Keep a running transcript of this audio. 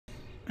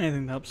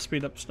Anything to help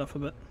speed up stuff a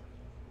bit.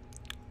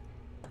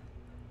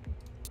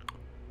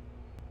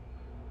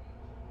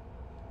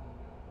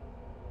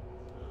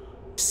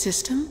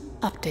 System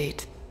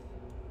update.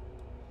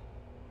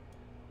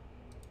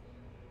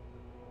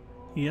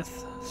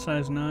 Yes,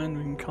 size 9,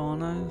 we can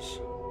colonize.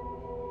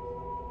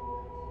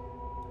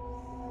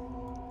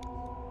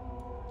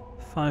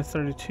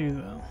 532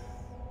 though.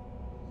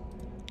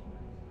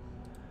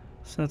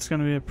 So that's going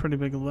to be a pretty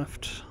big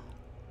lift.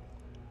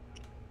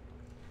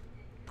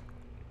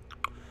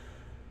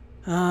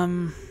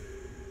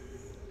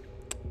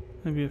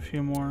 Maybe a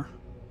few more.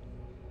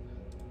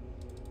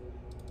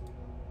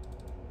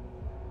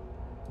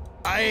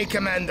 Aye,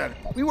 Commander.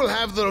 We will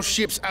have those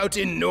ships out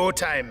in no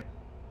time.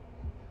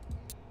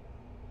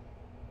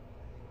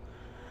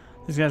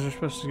 These guys are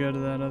supposed to go to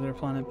that other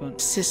planet, but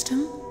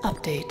System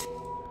update.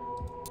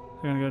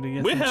 they're gonna go to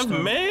Yeth We have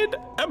instead. made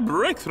a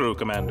breakthrough,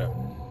 Commander.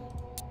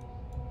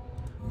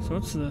 So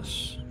what's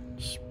this?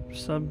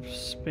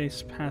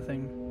 Subspace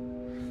pathing.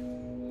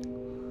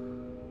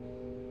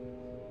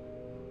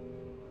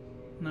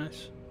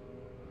 Nice.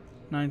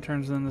 9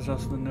 turns, then there's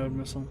also the node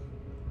missile,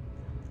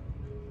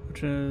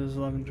 which is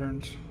 11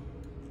 turns.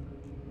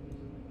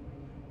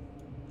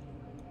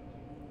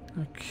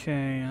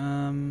 Okay,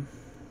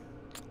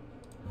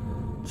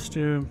 let's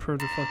do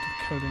improved reflective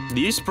coating.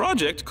 This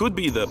project could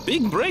be the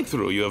big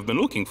breakthrough you have been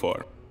looking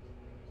for.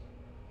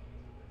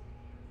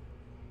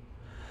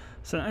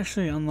 So it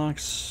actually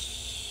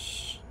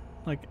unlocks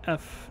like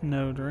F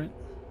node, right?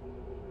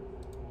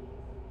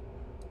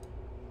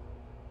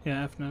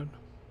 Yeah, F node.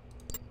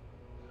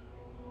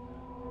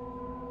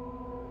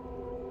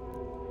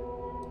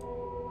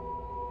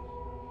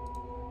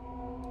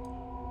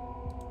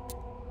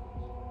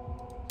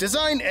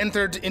 Design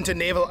entered into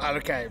Naval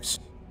Archives.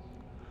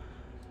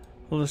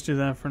 We'll just do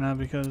that for now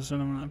because I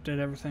don't want to update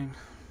everything.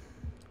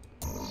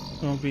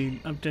 We won't be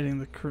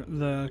updating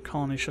the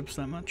colony ships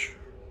that much.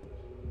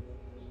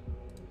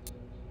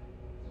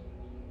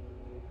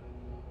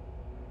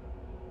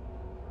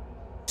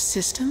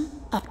 System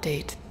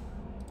update.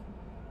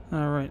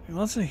 Alright,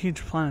 lots of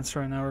huge planets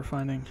right now we're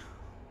finding.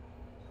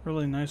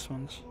 Really nice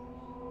ones.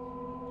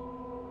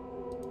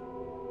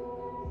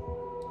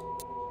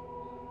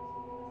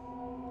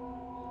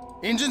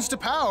 Engines to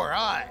power,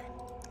 aye.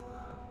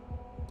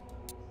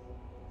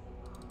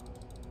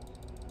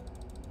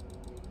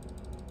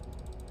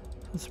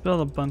 Let's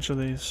build a bunch of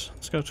these.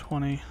 Let's go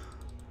 20.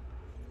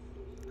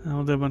 And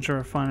we'll do a bunch of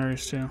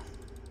refineries too.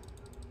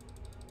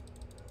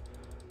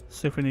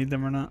 See if we need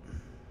them or not.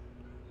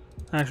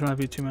 Actually, might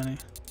be too many.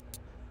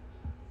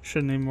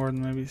 Should need more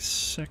than maybe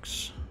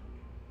 6.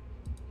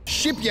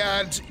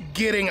 Shipyards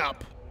gearing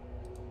up.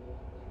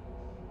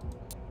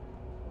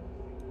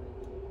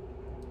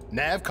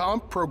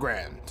 Navcom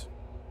programmed.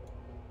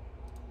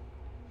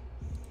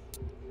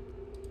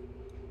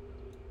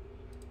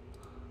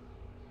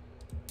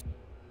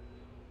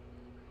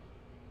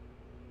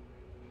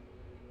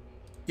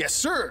 Yes,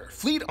 sir.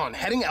 Fleet on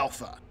heading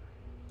Alpha.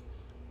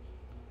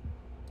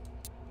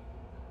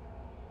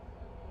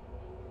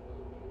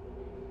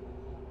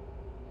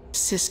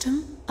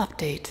 System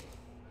update.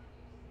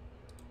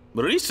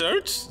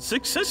 Research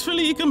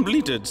successfully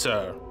completed,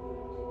 sir.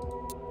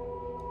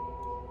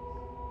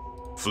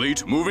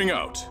 Fleet moving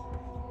out.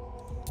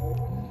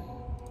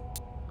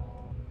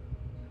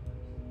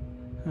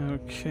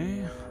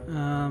 Okay.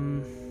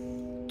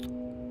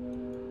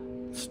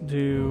 Let's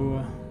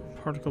do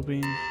particle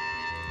beam.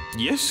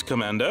 Yes,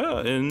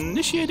 Commander.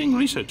 Initiating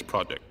research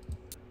project.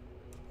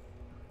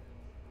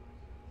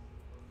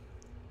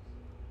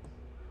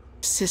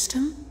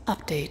 System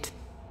update.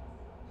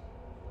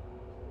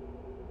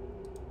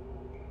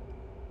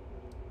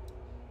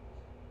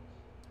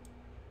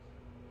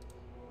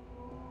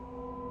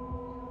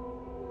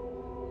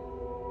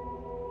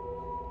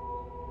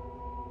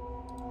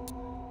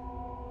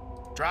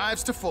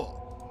 Drives to full.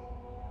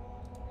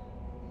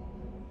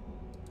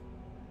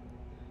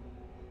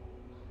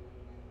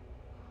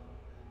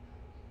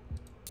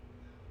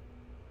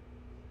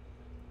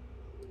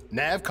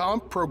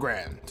 Navcom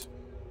programmed.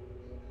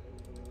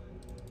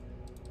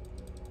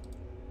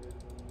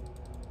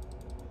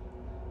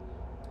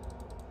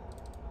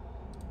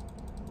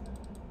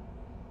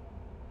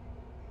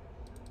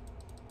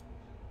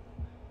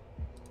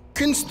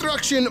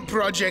 Construction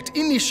project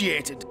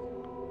initiated.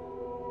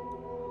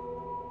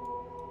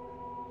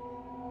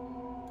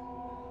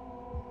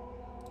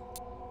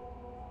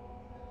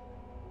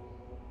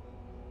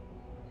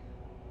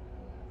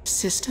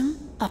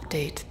 System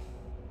update.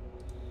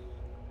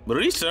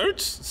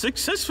 Research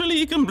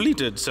successfully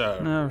completed,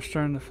 sir. Now we're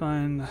starting to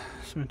find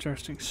some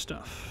interesting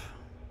stuff.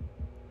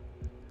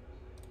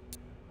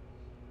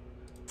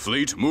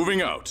 Fleet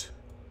moving out.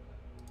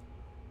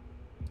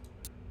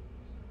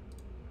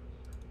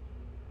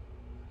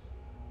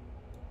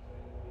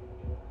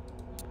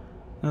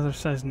 Another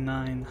size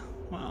 9.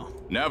 Wow.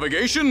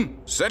 Navigation,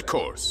 set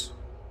course.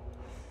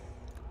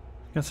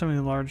 Got so many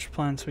large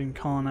planets we can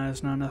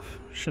colonize, not enough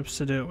ships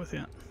to do it with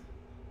yet.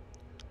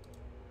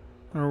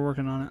 But we're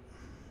working on it.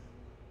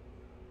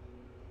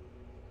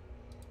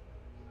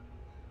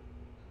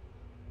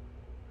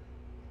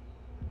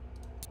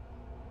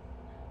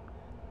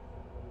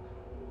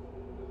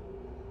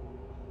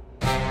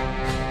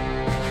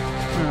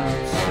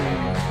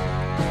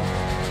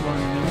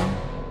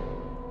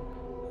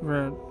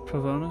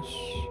 this.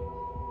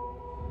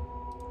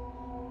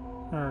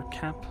 Or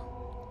cap.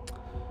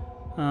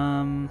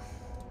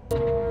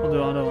 We'll do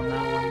auto on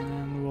that one,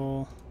 and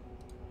we'll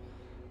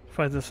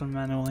fight this one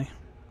manually.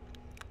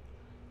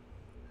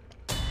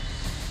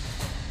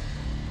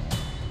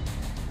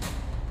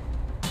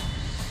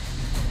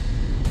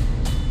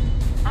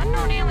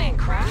 Unknown alien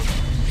craft?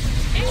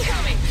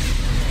 Incoming!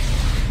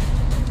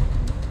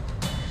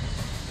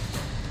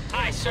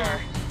 Aye,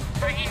 sir.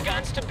 Bringing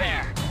guns to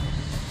bear.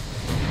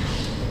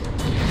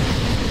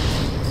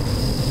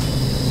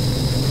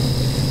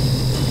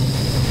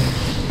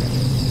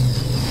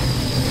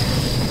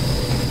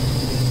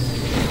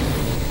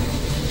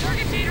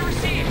 Target data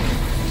received.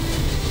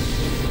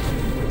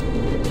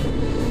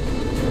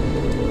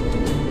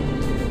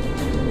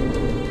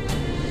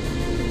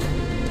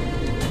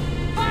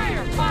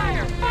 Fire!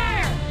 Fire!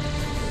 Fire!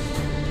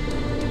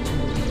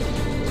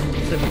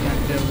 See if we can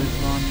kill this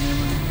Von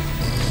Neumann.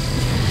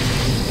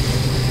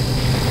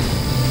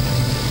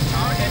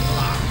 Target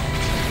locked.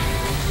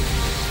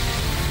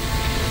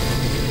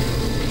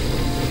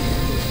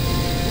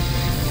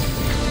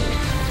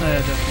 Oh yeah,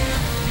 definitely.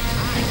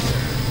 Aye, sir.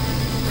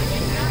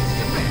 Bringing guns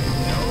to bear.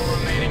 No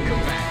remaining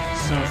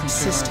combatants. No, it's too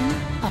System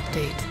hard.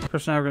 update. Of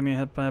course, now we're going to get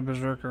hit by a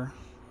berserker,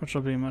 which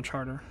will be much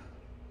harder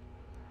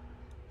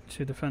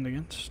to defend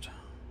against.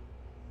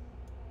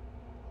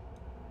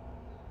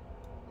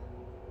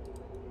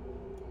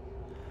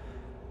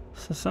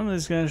 So some of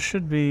these guys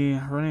should be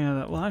running out of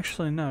that. Well,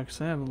 actually, no, because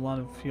they have a lot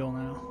of fuel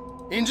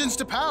now. Engines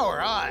to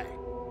power, aye.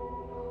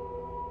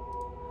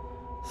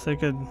 So they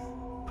could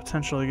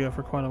potentially go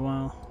for quite a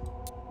while.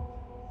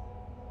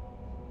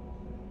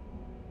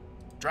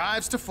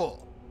 Drives to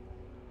full.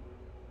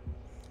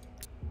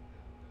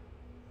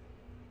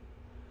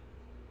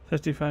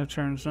 55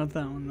 turns, not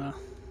that one though.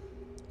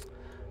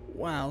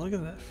 Wow, look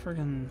at that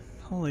friggin'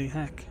 holy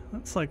heck.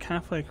 That's like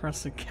halfway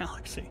across the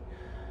galaxy.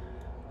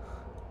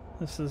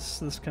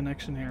 This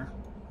connection here.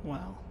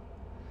 Wow.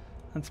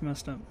 That's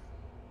messed up.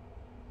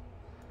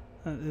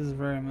 That is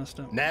very messed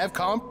up.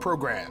 Navcom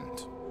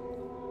programmed.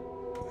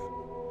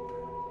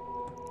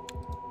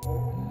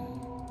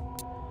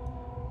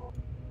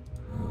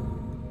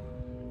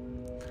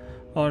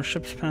 All our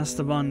ships passed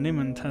the von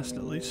Neumann test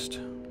at least.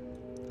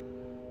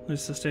 At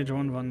least the stage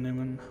 1 von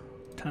Neumann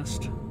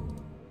test.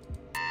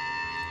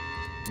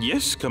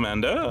 Yes,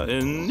 Commander.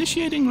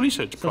 Initiating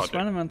research So project.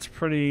 Spider-Man's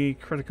pretty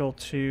critical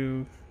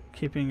to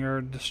keeping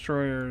your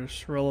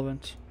destroyers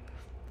relevant.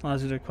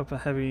 Allows you to equip a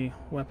heavy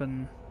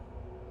weapon.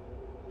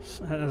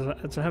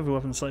 It's a heavy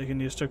weapon slot you can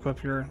use to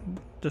equip your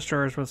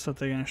destroyers with so that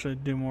they can actually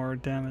do more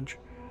damage.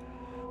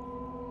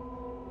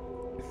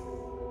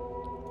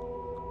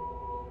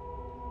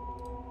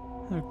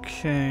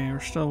 Okay, we're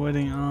still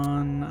waiting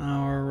on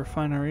our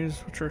refineries,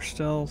 which are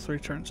still 3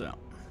 turns out.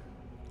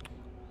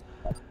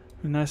 It'd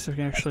be nice if we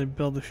can actually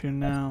build a few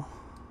now.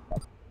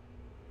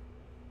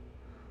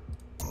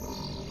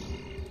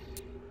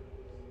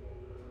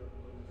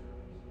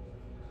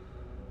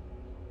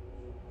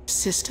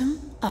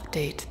 System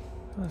update.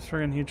 Those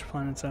friggin' huge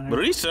planets out here.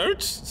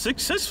 Research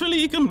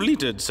successfully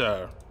completed,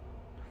 sir.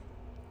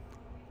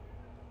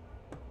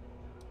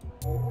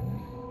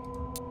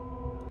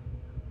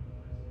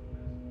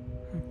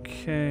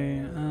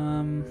 Okay,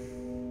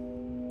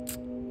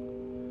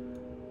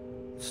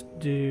 let's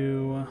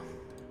do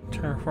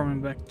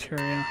terraforming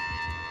bacteria.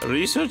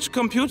 Research We're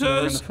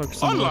computers gonna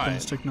focus on online.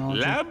 weapons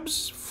technology.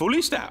 Labs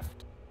fully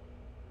staffed.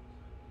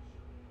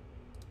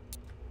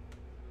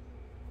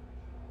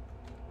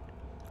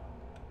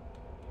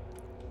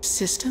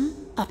 System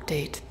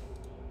update.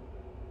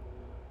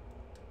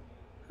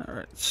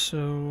 Alright,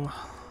 so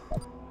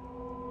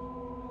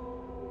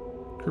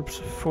groups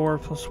of 4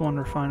 plus 1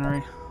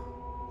 refinery.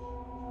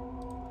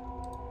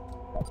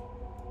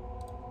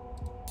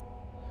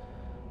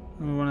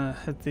 And we want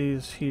to hit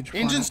these huge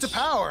Engines to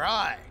planets. power,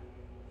 aye.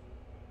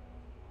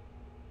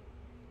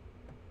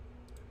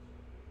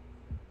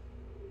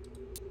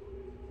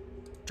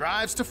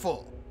 Drives to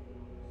full.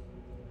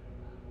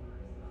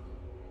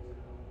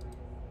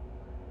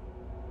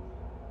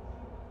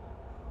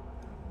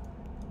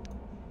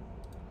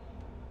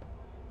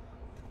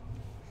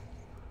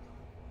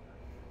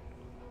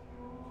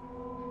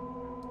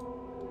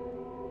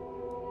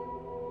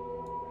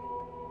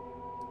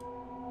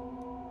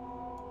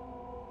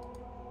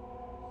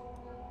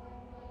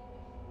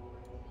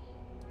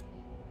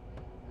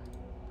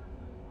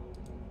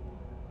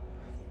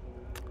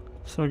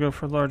 So we'll go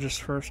for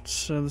largest first.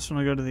 So this one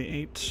will go to the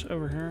 8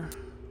 over here.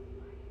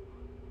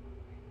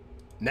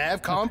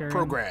 Navcom Okay.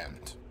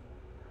 programmed.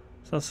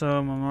 It's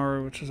also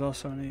Mamoru, which is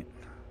also an 8.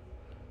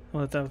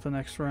 We'll hit that with the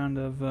next round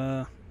of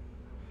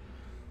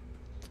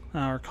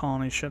our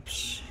colony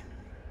ships.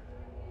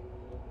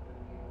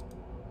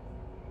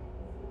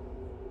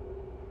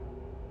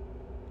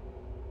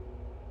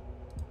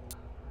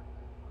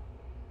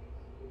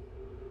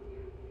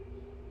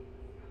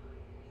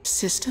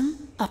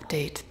 System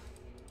update.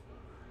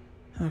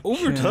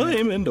 Over Okay.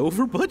 time and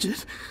over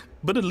budget.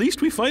 But at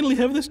least we finally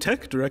have this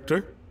tech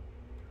director.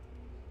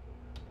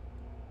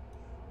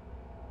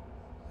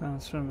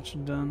 That's pretty much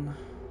done.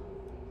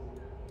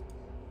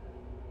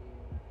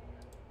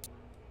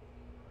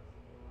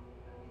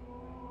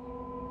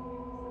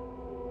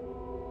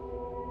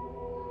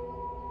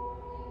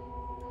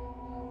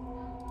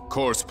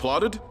 Course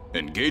plotted.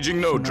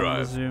 Engaging node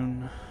drive.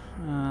 Zune.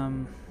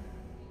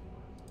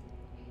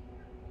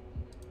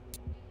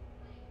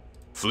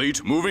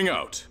 Fleet moving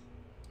out.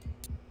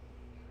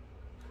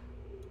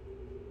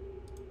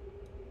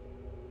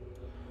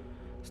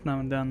 There's no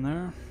one down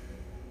there.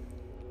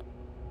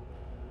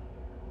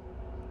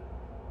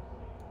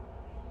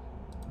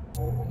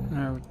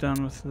 Alright, we're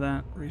done with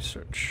that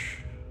research.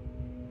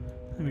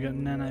 Then we got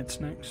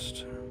nanites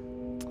next.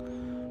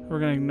 We're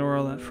gonna ignore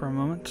all that for a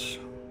moment.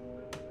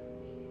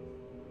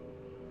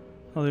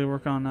 While they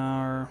work on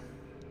our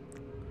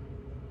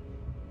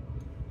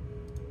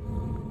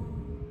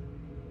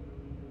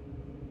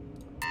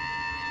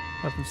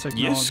weapons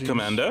technologies. Yes,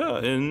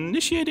 Commander.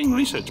 Initiating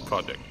research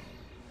project.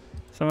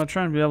 So I'm gonna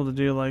try and be able to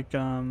do like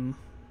kind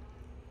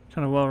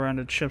of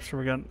well-rounded ships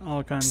where we got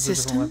all kinds of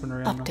System different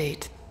weaponry on them.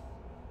 update.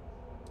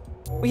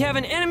 We have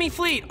an enemy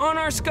fleet on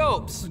our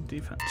scopes.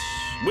 Defense.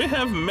 We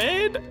have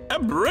made a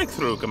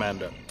breakthrough,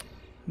 Commander.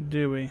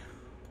 Do we?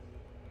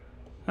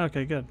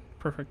 Okay, good.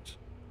 Perfect.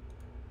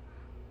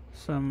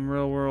 Some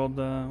real-world,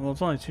 well,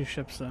 it's only 2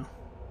 ships, though.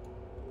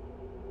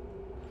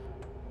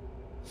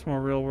 Some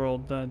more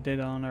real-world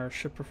data on our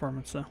ship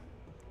performance, though.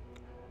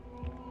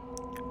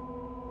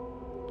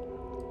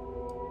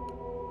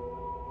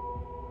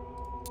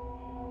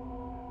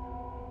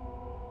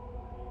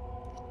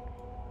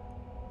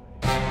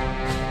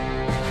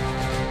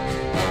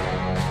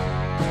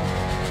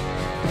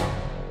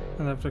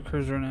 I have to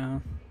cruiser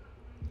now.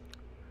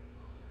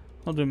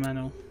 I'll do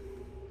manual.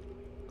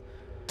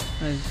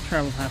 I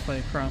traveled halfway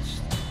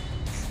across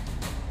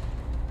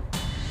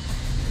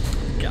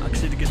the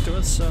galaxy to get to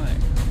us, so I'll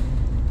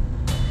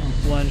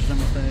oblige them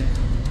with a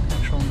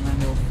actual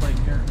manual flight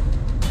here.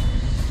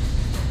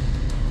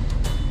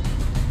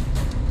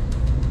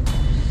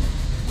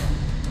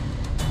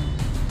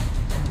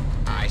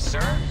 Aye,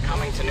 sir.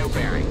 Coming to new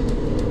bearing.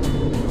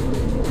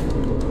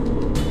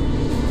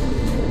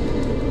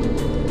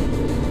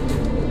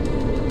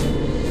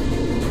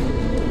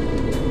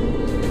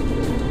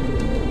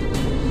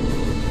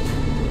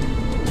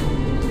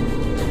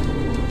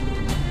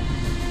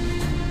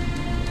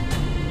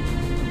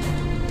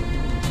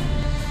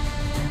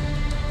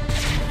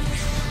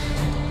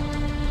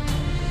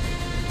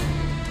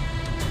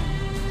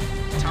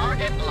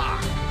 Target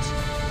locked.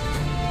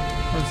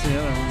 What's the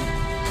other one?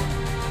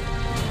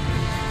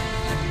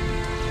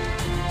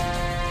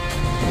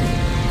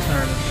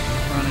 There it is.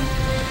 Running.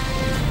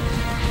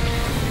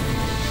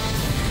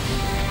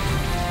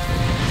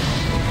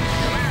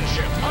 Command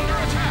ship under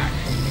attack.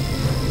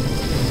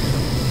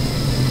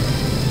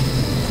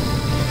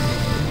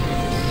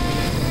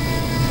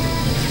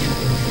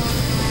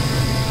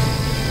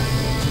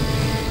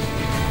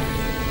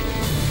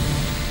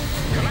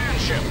 Command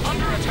ship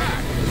under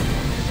attack.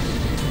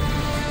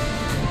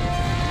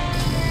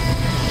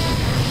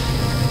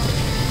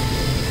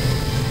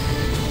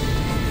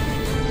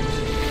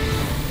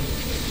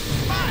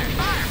 Fire,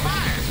 fire,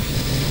 fire.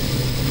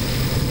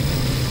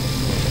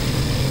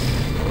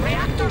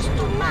 Reactors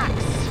to max.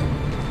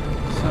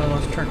 So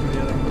let's check with the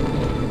other one.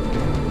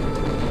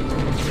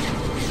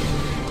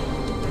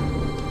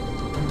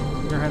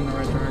 You're heading the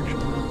right direction.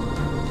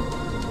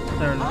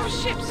 There it All is.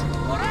 ships,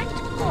 correct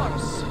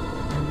course.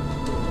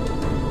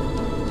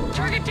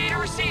 Target data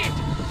received.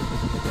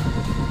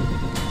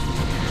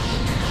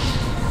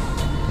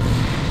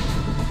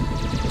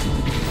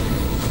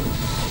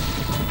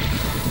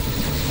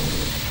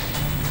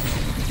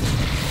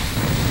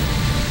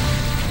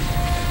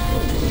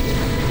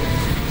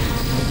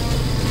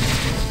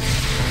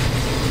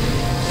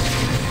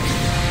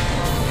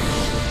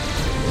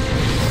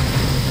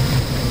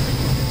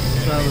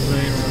 So that was a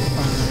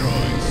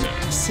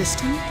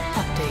System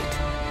update.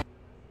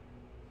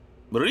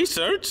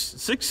 Research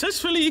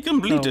successfully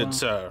completed, Oh, wow.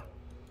 sir.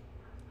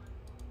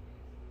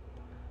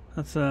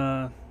 That's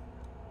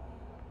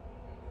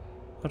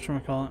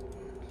whatchamacallit?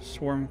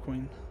 Swarm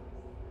Queen.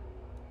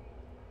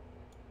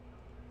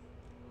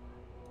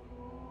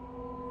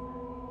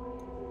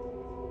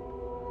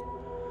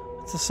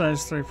 It's a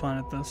size 3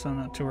 planet though, so I'm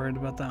not too worried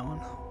about that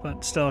one.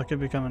 But still, it could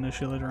become an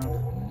issue later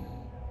on.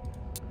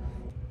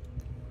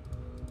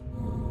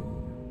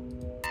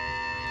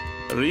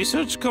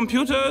 Research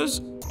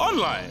computers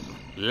online.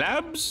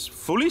 Labs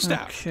fully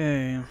staffed.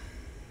 Okay.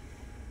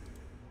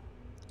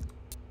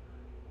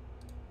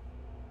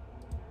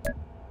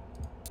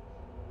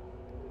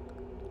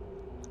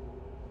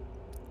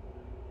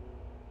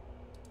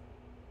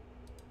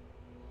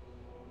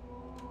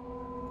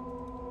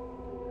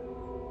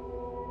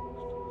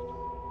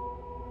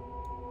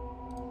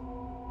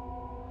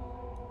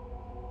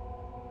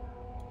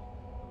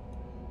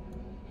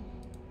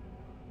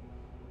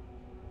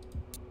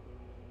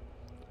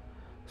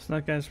 So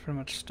that guy's pretty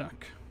much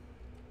stuck.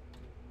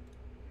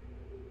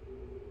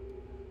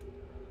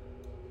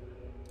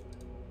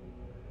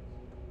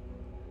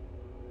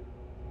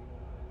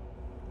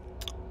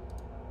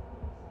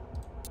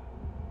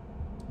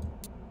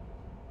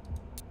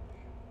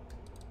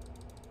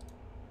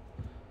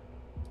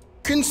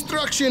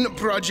 Construction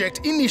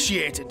project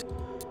initiated.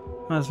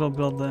 Might as well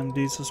build the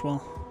MDs as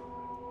well.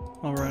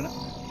 I'll write it.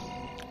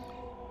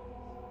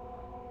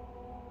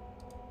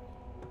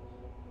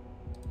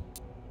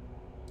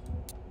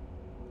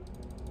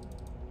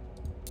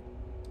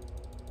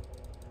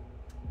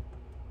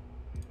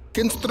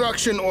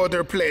 Construction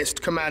order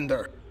placed,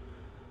 Commander.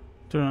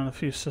 Do it on a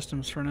few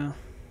systems for now.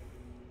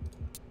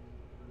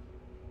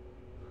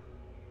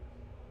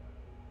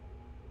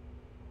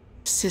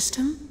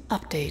 System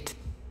update.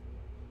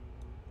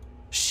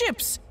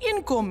 Ships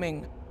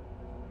incoming.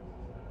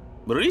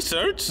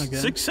 Research Again?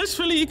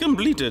 successfully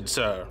completed,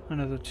 sir.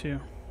 Another 2.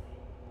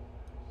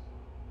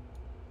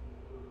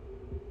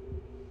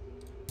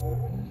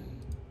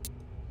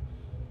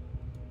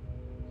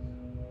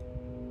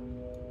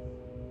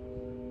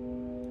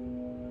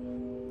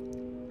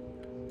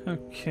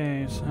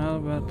 Okay, so how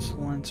about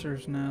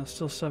Lancers now?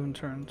 Still 7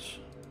 turns.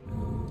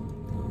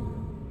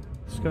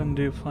 Let's go and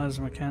do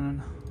Plasma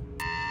Cannon.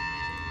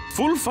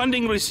 Full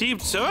funding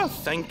received, sir.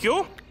 Thank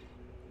you.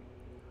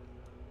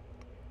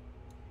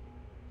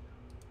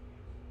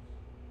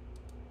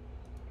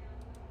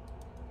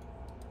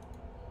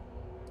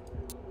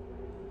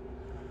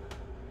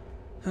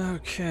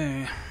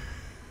 Okay.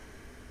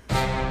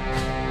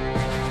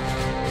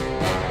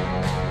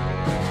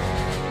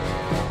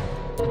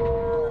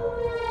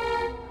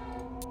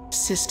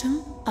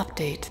 System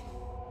update.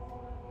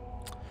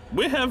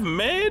 We have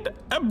made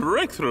a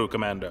breakthrough,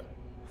 Commander.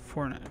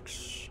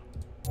 Fornax.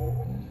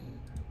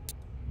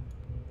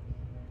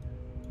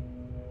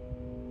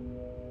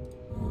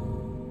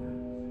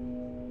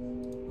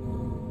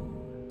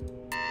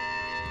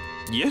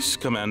 Yes,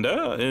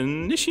 Commander.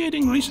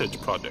 Initiating research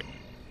project.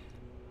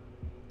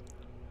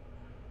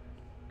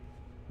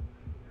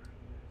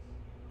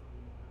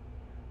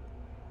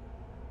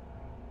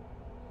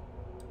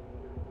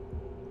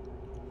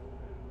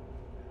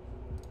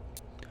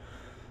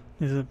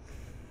 Need to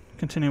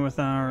continue with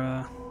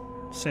our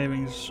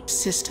savings.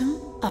 System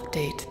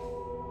update.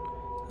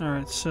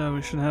 Alright, so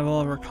we should have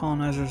all of our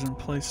colonizers in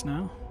place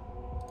now.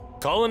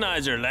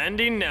 Colonizer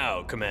landing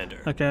now,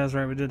 Commander. Okay, that's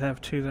right, we did have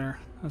 2 there.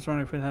 I was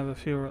wondering if we'd have a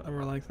few that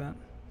were like that.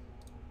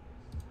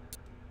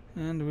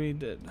 And we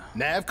did.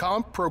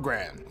 Navcom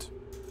programmed.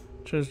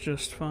 Which is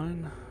just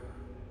fine.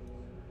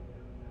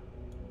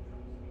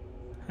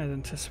 I had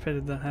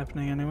anticipated that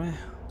happening anyway.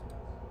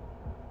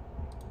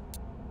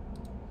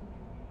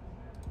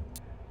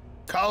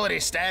 Colony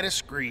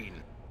status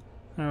green.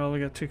 Alright, well, we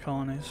got 2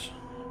 colonies.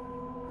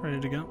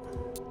 Ready to go.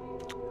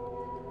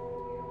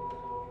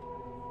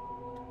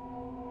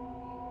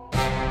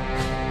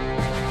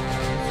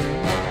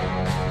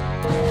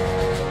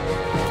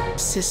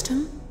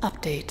 System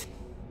update.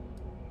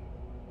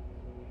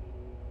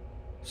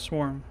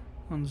 Swarm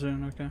on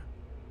Zune, okay.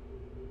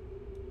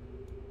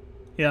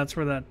 Yeah, that's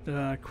where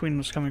that queen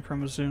was coming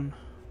from, was Zune.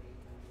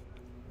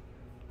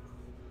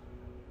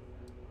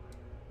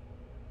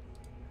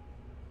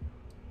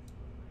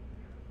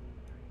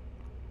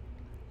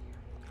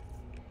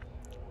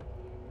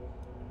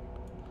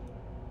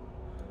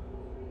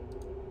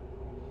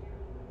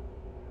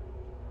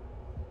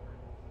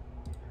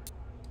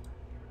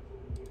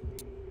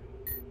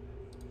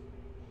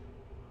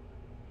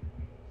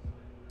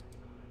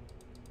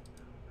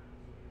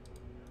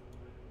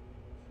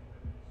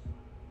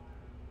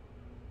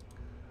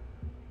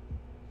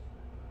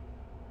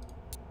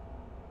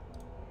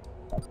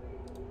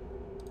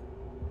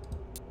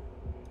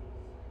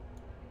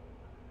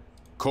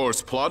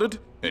 Course plotted.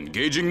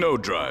 Engaging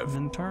node drive.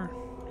 Mintar?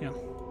 Yeah.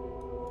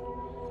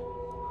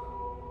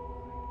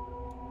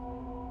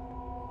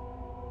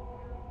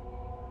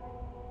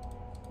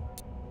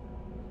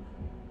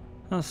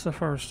 Well, so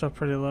far we're still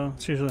pretty low.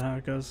 It's usually how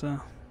it goes.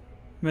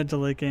 Mid to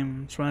late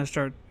game is when I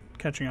start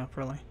catching up,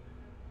 really.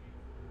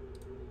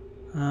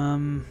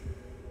 Let's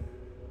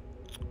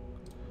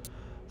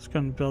go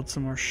and build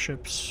some more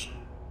ships.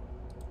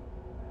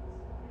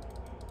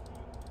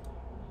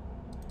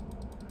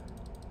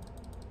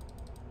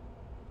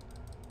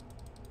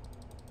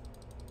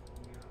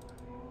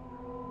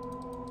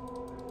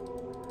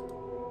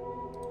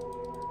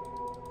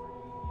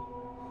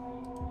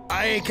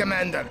 Aye,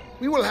 Commander.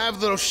 We will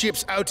have those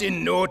ships out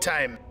in no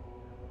time.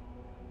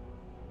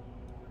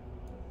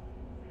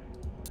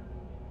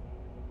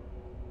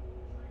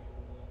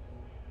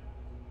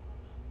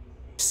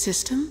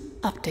 System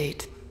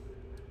update.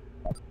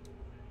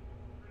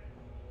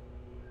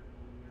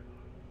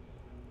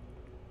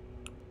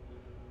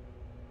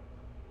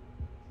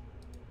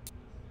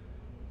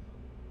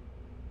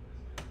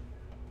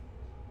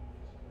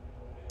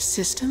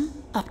 System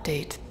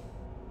update.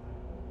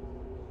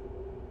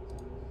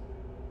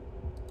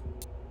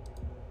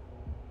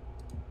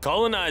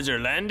 Colonizer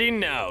landing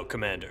now,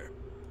 Commander.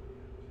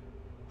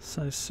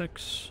 Size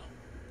 6.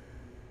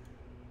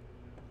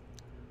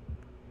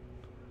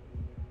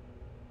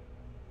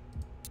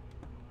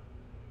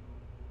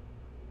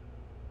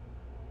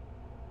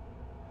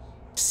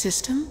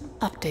 System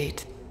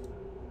update.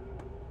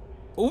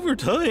 Over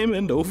time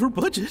and over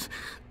budget.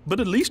 But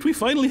at least we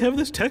finally have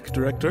this tech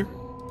director.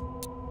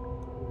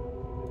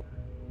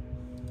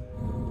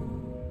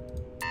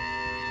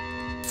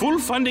 Full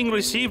funding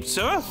received,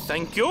 sir.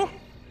 Thank you.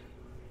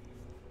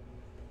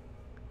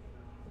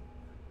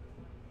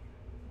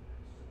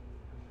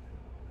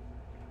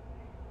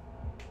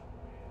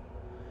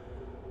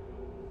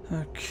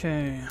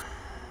 Okay.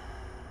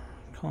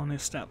 Colony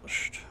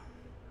established.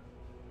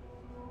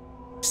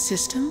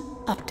 System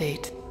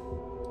update.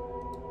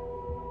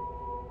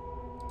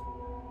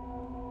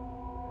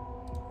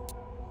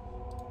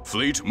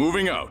 Fleet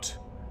moving out.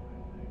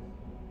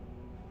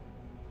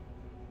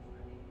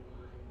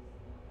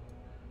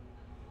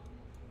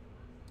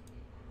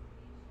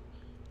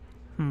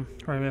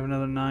 Right, we have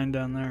another 9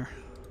 down there.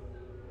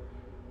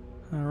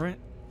 Alright.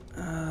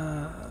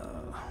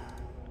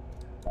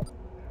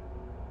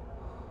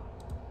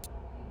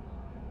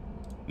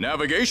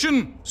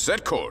 Navigation,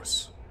 set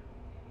course.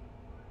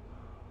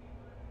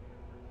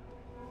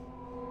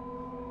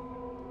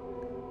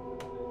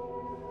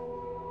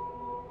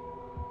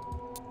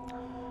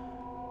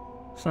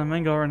 So the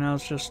main goal right now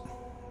is just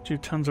do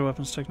tons of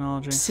weapons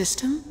technology.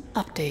 System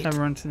update.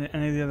 Haven't run to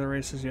any of the other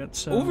races yet,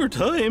 so... Over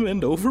time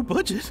and over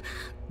budget.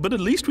 But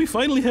at least we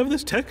finally have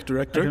this tech I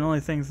director. can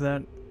only think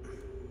that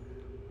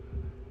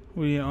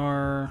we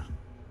are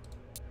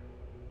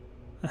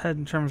ahead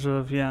in terms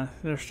of, yeah,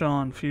 they're still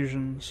on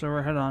fusion, so we're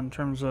ahead on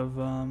terms of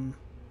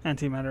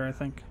antimatter, I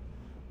think.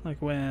 Like,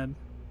 way ahead.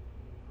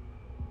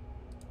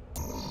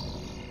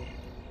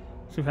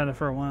 So we've had it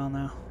for a while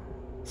now.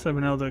 So I've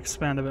been able to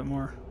expand a bit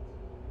more.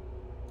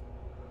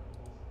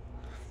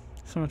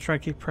 So I'm going to try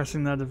to keep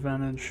pressing that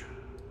advantage.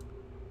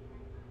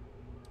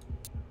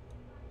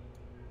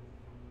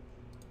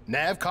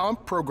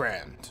 Navcom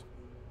programmed.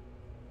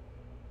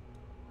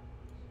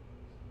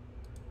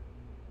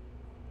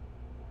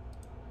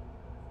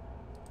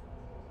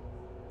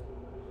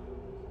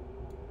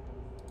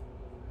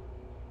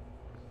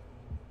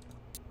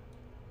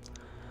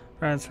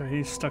 Right, so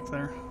he's stuck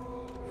there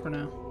for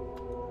now.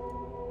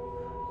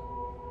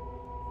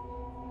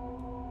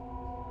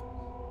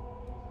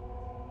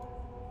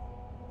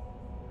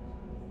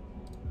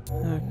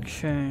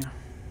 Okay.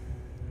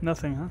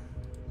 Nothing, huh?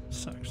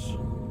 Sucks.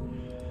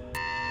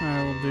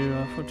 Alright, we'll do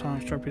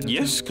photonics torpedo.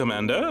 Yes,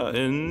 Commander.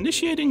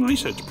 Initiating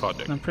research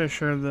project. I'm pretty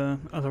sure the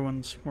other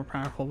one's more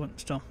powerful, but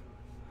still.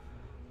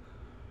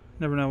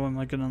 Never know when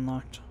might get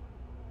unlocked.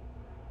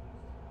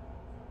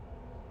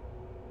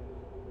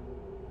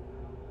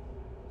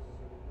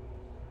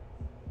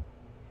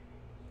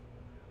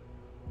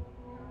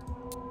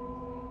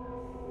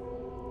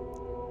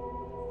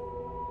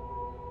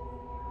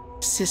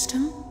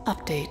 System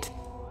update.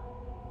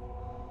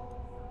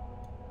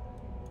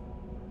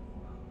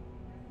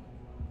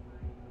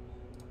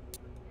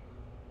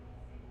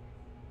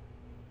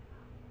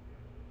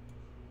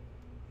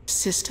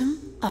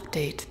 System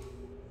update.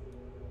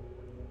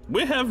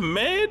 We have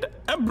made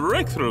a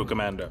breakthrough,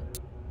 Commander.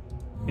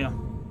 Yeah.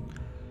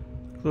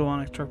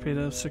 Gluonic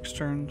torpedo, 6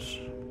 turns.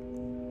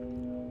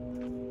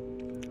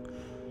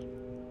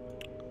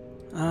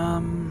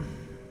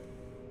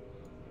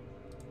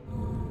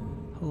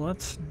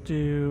 Let's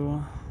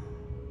do...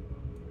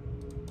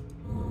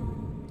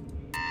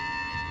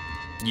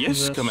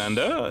 Yes, This.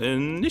 Commander.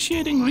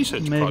 Initiating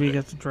research Maybe project.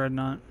 get the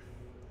dreadnought.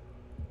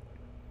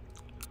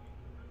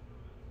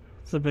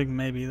 It's a big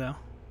maybe, though.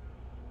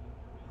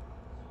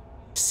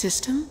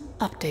 System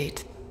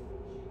update.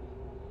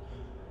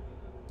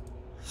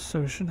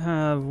 So we should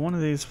have one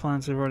of these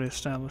plants we've already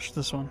established.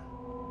 This one.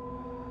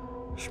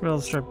 Should be able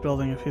to start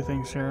building a few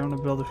things here. I'm going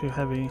to build a few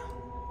heavy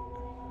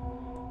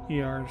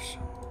ERs.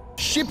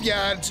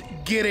 Shipyards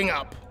gearing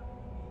up.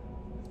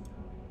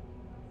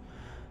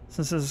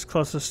 Since this is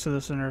closest to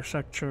this inner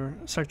sector,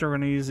 we're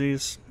going to use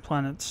these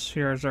planets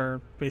here as our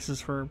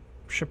bases for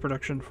ship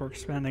production for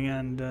expanding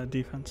and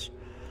defense.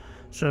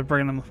 Instead of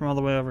bringing them from all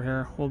the way over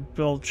here, we'll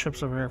build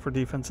ships over here for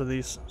defense of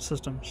these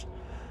systems.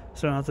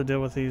 So we don't have to deal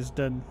with these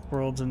dead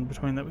worlds in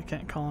between that we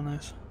can't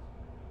colonize.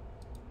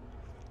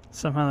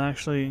 Somehow that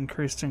actually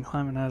increased in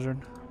climate hazard.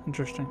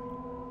 Interesting.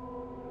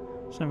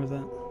 Same with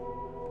that.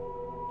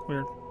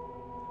 Weird.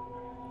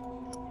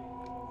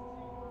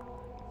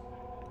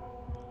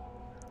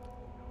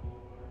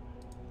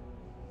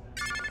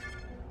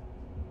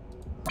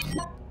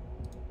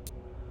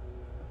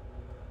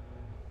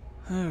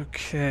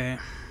 Okay.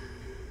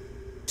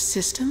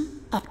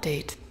 System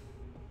update.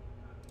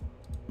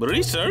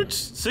 Research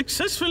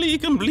successfully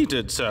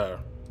completed, sir.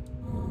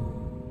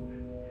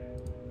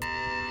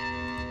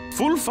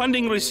 Full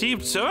funding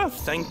received, sir.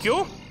 Thank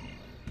you.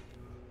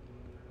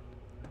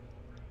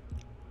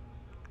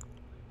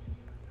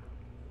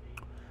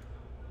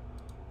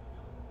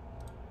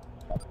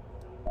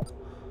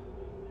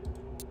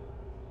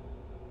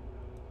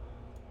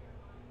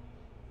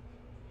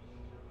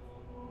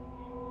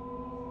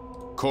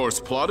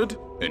 Course plotted.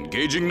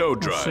 Engaging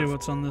node Let's see drive.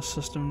 what's on this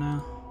system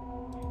now.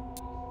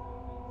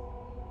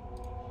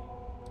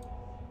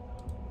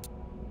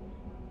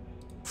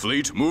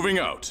 Fleet moving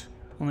out.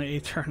 Only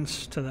 8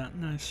 turns to that.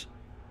 Nice.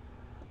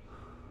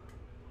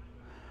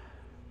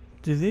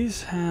 Do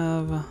these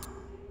have...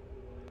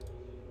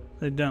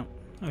 They don't.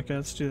 Okay,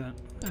 let's do that.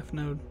 F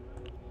node.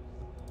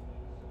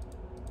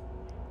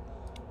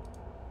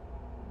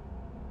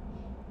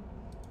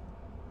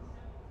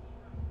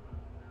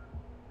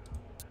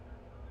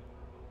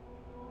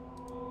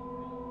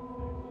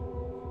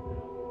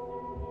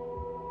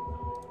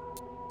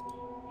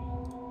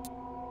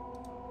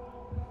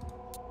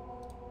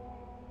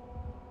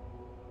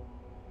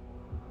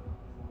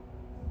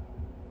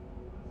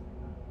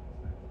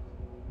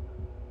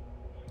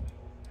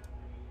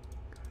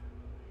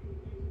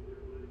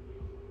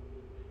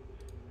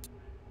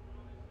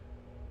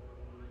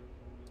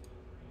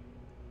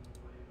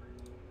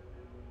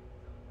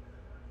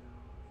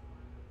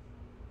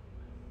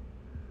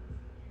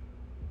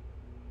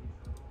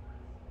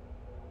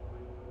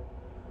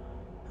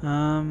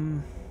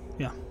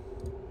 Yeah.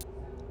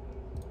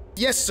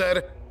 Yes,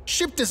 sir.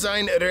 Ship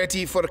design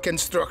ready for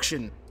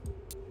construction.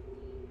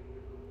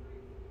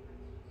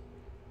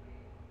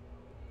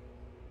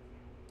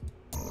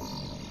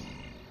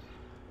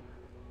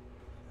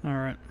 All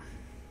right.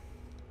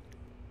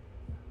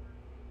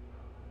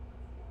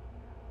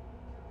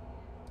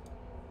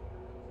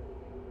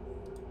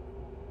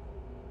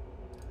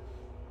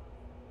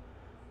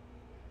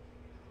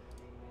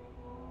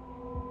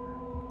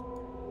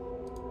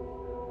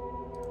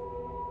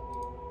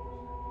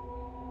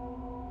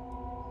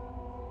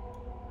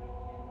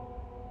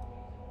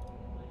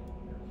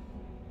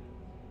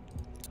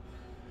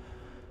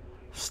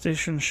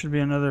 Station should be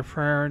another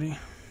priority,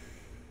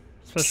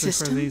 especially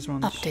System for these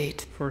ones.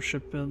 update. For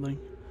shipbuilding.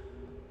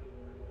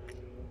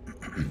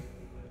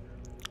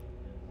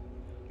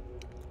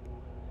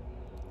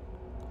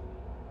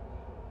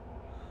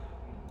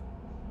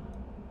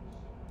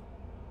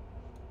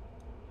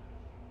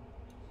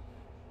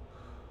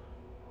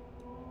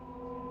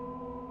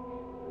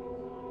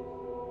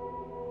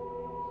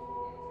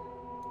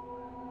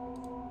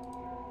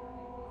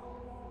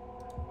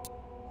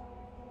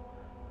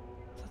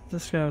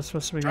 This guy was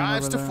supposed to be going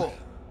Drives over to there. full.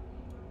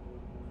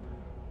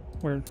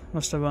 Weird.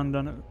 Must have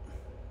undone it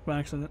by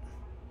accident.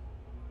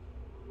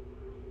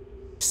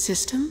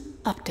 System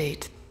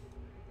update.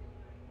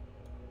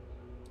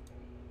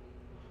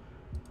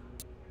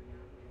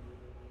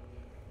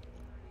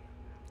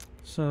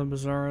 So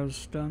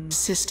Bizarro's done.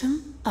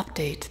 System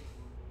update.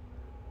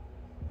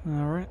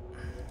 All right.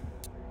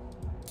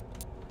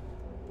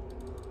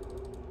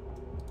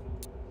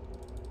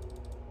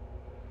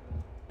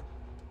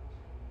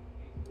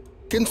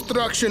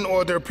 Construction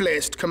order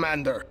placed,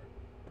 Commander.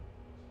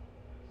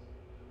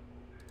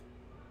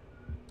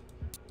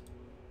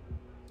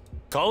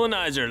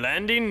 Colonizer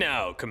landing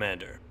now,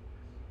 Commander.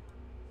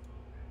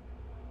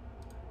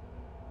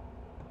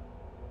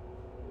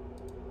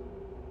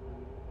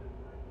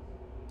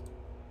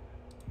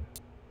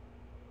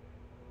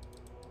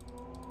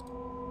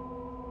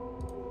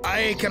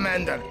 Aye,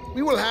 Commander.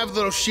 We will have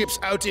those ships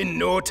out in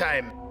no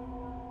time.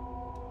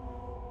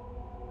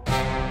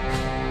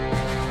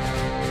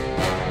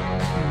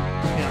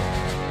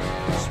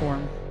 Yeah.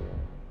 Swarm.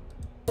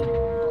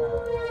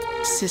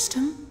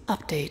 System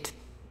update.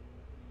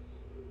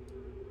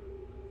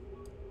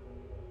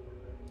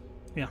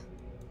 Yeah.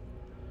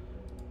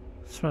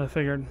 That's what I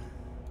figured.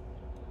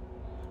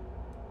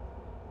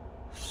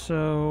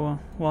 So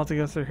we'll have to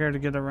go through here to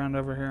get around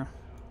over here.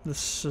 This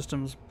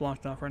system's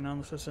blocked off right now.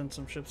 Let's just send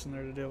some ships in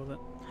there to deal with it,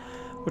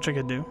 which I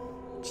could do.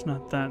 It's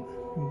not that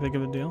big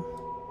of a deal.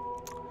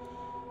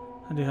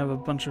 I do have a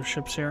bunch of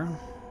ships here,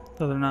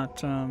 though they're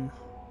not. Well,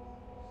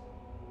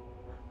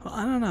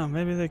 I don't know.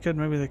 Maybe they could.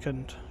 Maybe they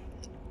couldn't.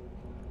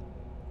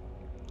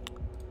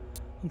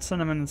 Let's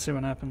send them in and see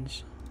what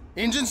happens.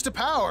 Engines to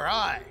power,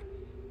 aye.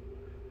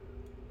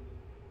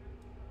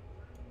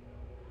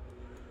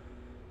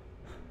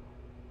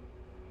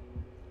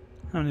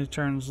 How many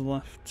turns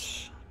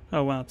left?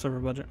 Oh wow, it's over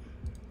budget.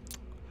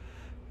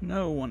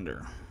 No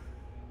wonder.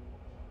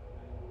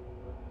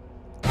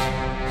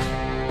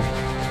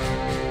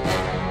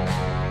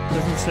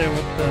 Doesn't say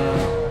what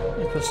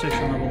the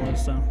infestation level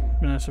is though.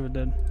 Be nice if it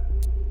did.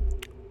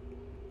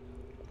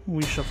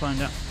 We shall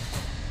find out.